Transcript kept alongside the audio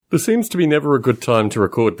There seems to be never a good time to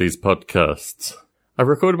record these podcasts. I've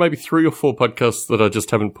recorded maybe 3 or 4 podcasts that I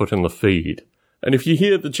just haven't put in the feed. And if you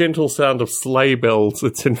hear the gentle sound of sleigh bells,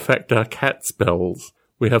 it's in fact our cat's bells.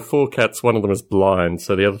 We have 4 cats, one of them is blind,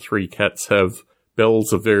 so the other 3 cats have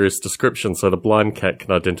bells of various descriptions so the blind cat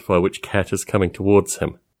can identify which cat is coming towards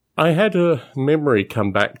him. I had a memory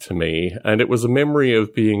come back to me, and it was a memory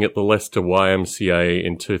of being at the Leicester YMCA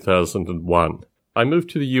in 2001. I moved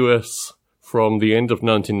to the US from the end of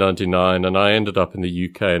 1999, and I ended up in the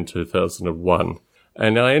UK in 2001.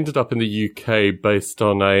 And I ended up in the UK based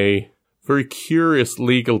on a very curious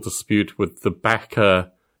legal dispute with the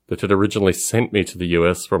backer that had originally sent me to the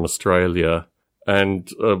US from Australia, and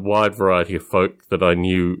a wide variety of folk that I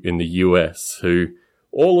knew in the US who,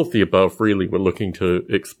 all of the above, really were looking to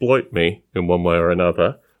exploit me in one way or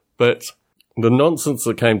another. But the nonsense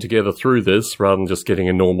that came together through this, rather than just getting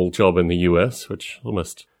a normal job in the US, which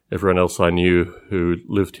almost everyone else I knew who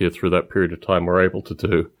lived here through that period of time were able to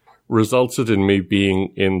do, resulted in me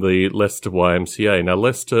being in the Leicester YMCA. Now,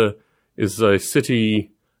 Leicester is a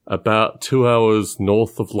city about 2 hours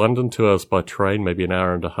north of London, 2 hours by train, maybe an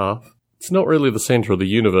hour and a half. It's not really the centre of the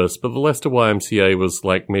universe, but the Leicester YMCA was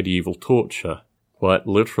like medieval torture. Quite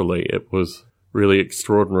literally, it was really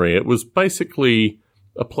extraordinary. It was basically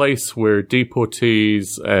a place where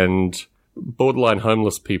deportees and borderline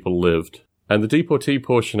homeless people lived. And the deportee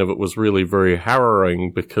portion of it was really very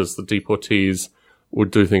harrowing because the deportees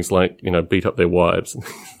would do things like, beat up their wives and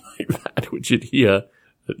things like that, which you'd hear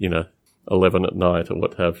at, 11 at night or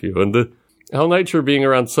what have you. And the whole nature of being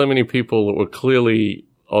around so many people that were clearly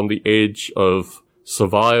on the edge of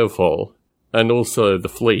survival, and also the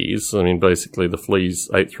fleas. I mean, basically the fleas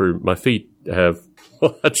ate through my feet, have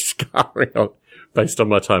large scarring on, based on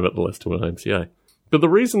my time at the Leicester YMCA. But the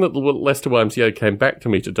reason that the Leicester YMCA came back to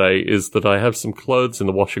me today is that I have some clothes in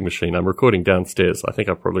the washing machine. I'm recording downstairs. I think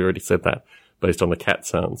I've probably already said that based on the cat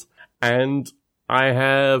sounds. And I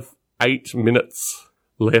have 8 minutes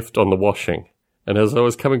left on the washing. And as I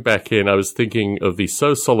was coming back in, I was thinking of the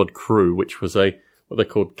So Solid Crew, which was what they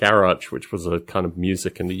called garage, which was a kind of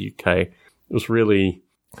music in the UK. It was really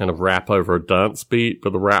kind of rap over a dance beat,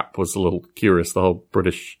 but the rap was a little curious. The whole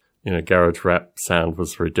British garage rap sound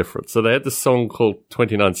was very different. So they had this song called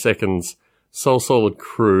 29 Seconds, So Solid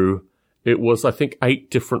Crew. It was, I think,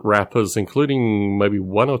 8 different rappers, including maybe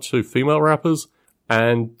 1 or 2 female rappers,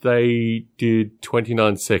 and they did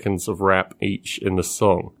 29 seconds of rap each in the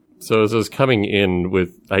song. So as I was coming in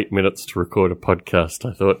with 8 minutes to record a podcast,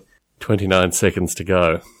 I thought, 29 seconds to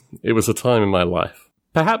go. It was a time in my life.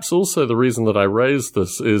 Perhaps also the reason that I raised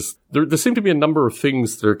this is there seem to be a number of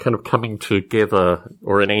things that are kind of coming together,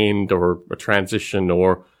 or an end, or a transition,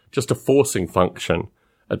 or just a forcing function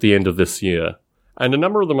at the end of this year. And a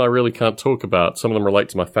number of them I really can't talk about. Some of them relate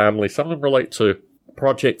to my family. Some of them relate to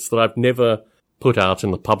projects that I've never put out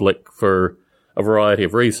in the public for a variety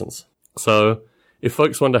of reasons. So if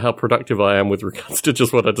folks wonder how productive I am with regards to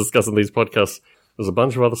just what I discuss in these podcasts, there's a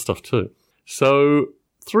bunch of other stuff too. So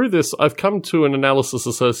through this, I've come to an analysis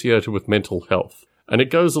associated with mental health, and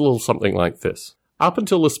it goes a little something like this. Up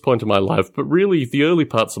until this point in my life, but really the early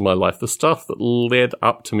parts of my life, the stuff that led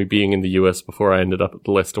up to me being in the US before I ended up at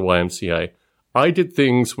the Leicester YMCA, I did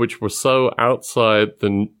things which were so outside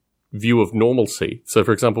the view of normalcy. So,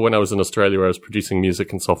 for example, when I was in Australia, I was producing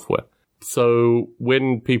music and software. So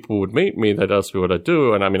when people would meet me, they'd ask me what I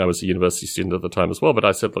do, and I was a university student at the time as well, but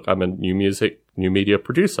I said, look, I'm a new media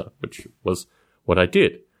producer, which was what I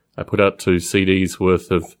did. I put out 2 CDs worth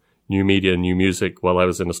of new media, new music while I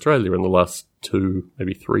was in Australia in the last 2,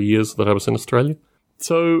 maybe 3 years that I was in Australia.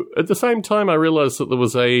 So at the same time, I realized that there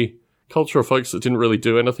was a culture of folks that didn't really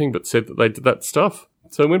do anything but said that they did that stuff.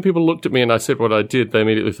 So when people looked at me and I said what I did, they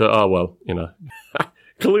immediately thought, oh, well,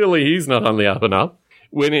 clearly he's not on the up and up.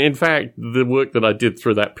 When in fact, the work that I did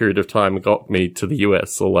through that period of time got me to the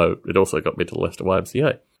US, although it also got me to the Leicester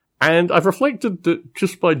YMCA. And I've reflected that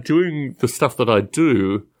just by doing the stuff that I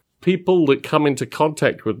do, people that come into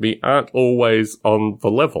contact with me aren't always on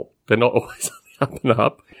the level. They're not always on the up and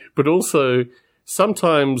up. But also,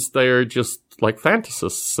 sometimes they're just like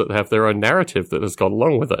fantasists that have their own narrative that has gone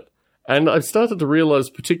along with it. And I've started to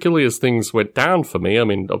realize, particularly as things went down for me,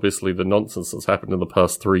 obviously the nonsense that's happened in the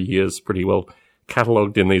past 3 years pretty well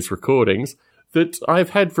catalogued in these recordings, that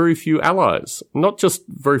I've had very few allies. Not just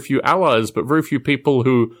very few allies, but very few people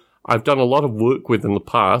who I've done a lot of work with in the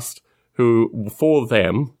past, who, for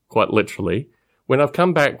them, quite literally, when I've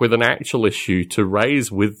come back with an actual issue to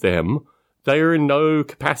raise with them, they are in no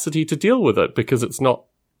capacity to deal with it because it's not,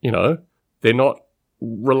 they're not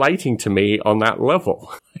relating to me on that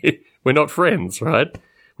level. We're not friends, right?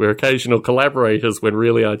 We're occasional collaborators when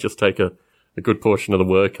really I just take a a good portion of the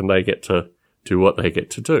work and they get to do what they get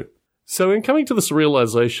to do. So in coming to this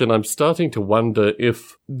realization, I'm starting to wonder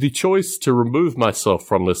if the choice to remove myself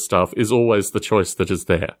from this stuff is always the choice that is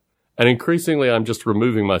there. And increasingly, I'm just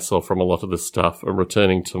removing myself from a lot of this stuff and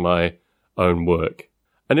returning to my own work.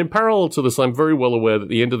 And in parallel to this, I'm very well aware that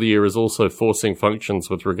the end of the year is also forcing functions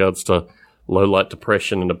with regards to low-light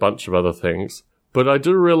depression and a bunch of other things. But I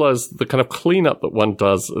do realize the kind of cleanup that one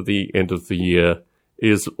does at the end of the year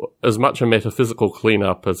is as much a metaphysical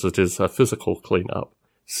cleanup as it is a physical cleanup.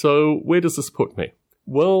 So where does this put me?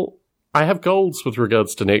 Well, I have goals with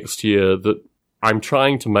regards to next year that I'm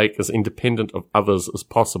trying to make as independent of others as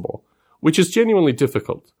possible, which is genuinely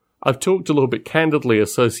difficult. I've talked a little bit candidly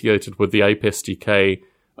associated with the Ape SDK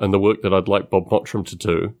and the work that I'd like Bob Mottram to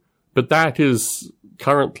do, but that is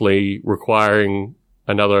currently requiring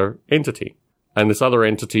another entity. And this other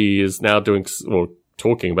entity is now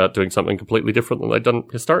talking about doing something completely different than they've done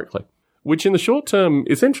historically. Which in the short term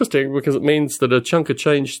is interesting because it means that a chunk of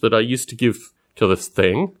change that I used to give to this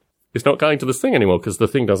thing is not going to this thing anymore because the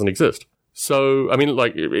thing doesn't exist. So, I mean,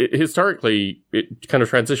 historically, it kind of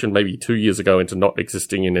transitioned maybe 2 years ago into not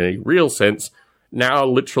existing in any real sense. Now,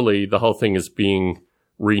 literally, the whole thing is being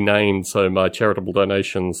renamed, so my charitable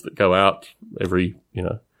donations that go out every,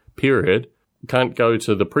 period can't go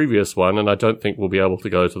to the previous one, and I don't think we'll be able to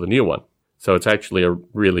go to the new one. So it's actually a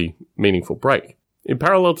really meaningful break. In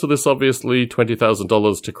parallel to this, obviously,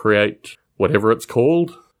 $20,000 to create whatever it's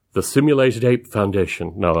called, the Simulated Ape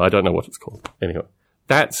Foundation. No, I don't know what it's called. Anyway,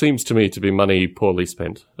 that seems to me to be money poorly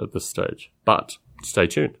spent at this stage. But stay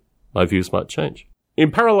tuned. My views might change.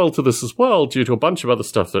 In parallel to this as well, due to a bunch of other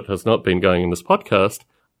stuff that has not been going in this podcast,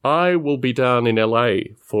 I will be down in LA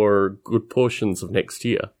for good portions of next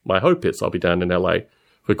year. My hope is I'll be down in LA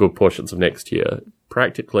for good portions of next year.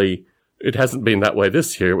 Practically, it hasn't been that way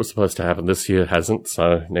this year. It was supposed to happen this year, hasn't.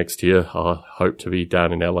 So next year, I hope to be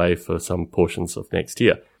down in LA for some portions of next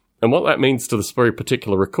year. And what that means to this very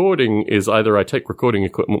particular recording is either I take recording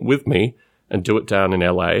equipment with me and do it down in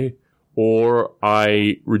LA, or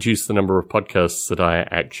I reduce the number of podcasts that I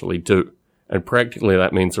actually do. And practically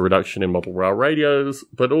that means a reduction in model rail radios,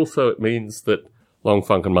 but also it means that Long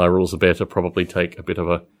Funk and My Rules Are Better probably take a bit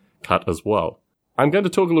of a cut as well. I'm going to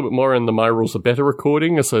talk a little bit more in the My Rules Are Better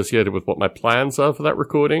recording associated with what my plans are for that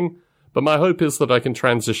recording, but my hope is that I can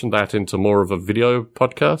transition that into more of a video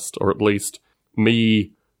podcast, or at least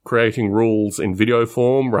me creating rules in video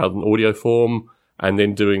form rather than audio form, and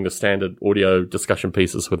then doing the standard audio discussion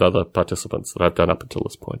pieces with other participants that I've done up until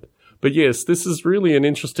this point. But yes, this is really an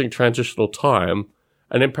interesting transitional time,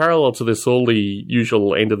 and in parallel to this, all the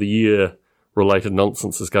usual end-of-the-year related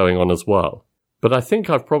nonsense is going on as well. But I think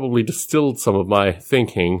I've probably distilled some of my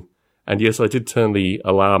thinking, and yes, I did turn the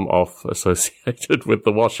alarm off associated with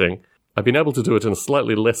the washing. I've been able to do it in a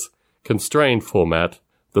slightly less constrained format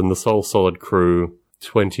than the Soul Solid crew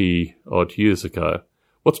 20-odd years ago.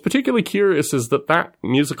 What's particularly curious is that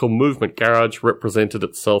musical movement garage represented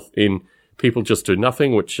itself in People Just Do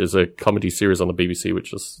Nothing, which is a comedy series on the BBC, which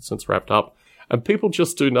has since wrapped up. And People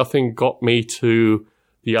Just Do Nothing got me to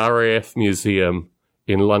the RAF Museum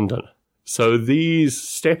in London. So these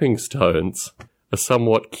stepping stones are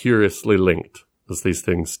somewhat curiously linked, as these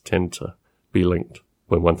things tend to be linked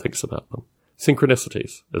when one thinks about them.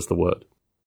 Synchronicities is the word.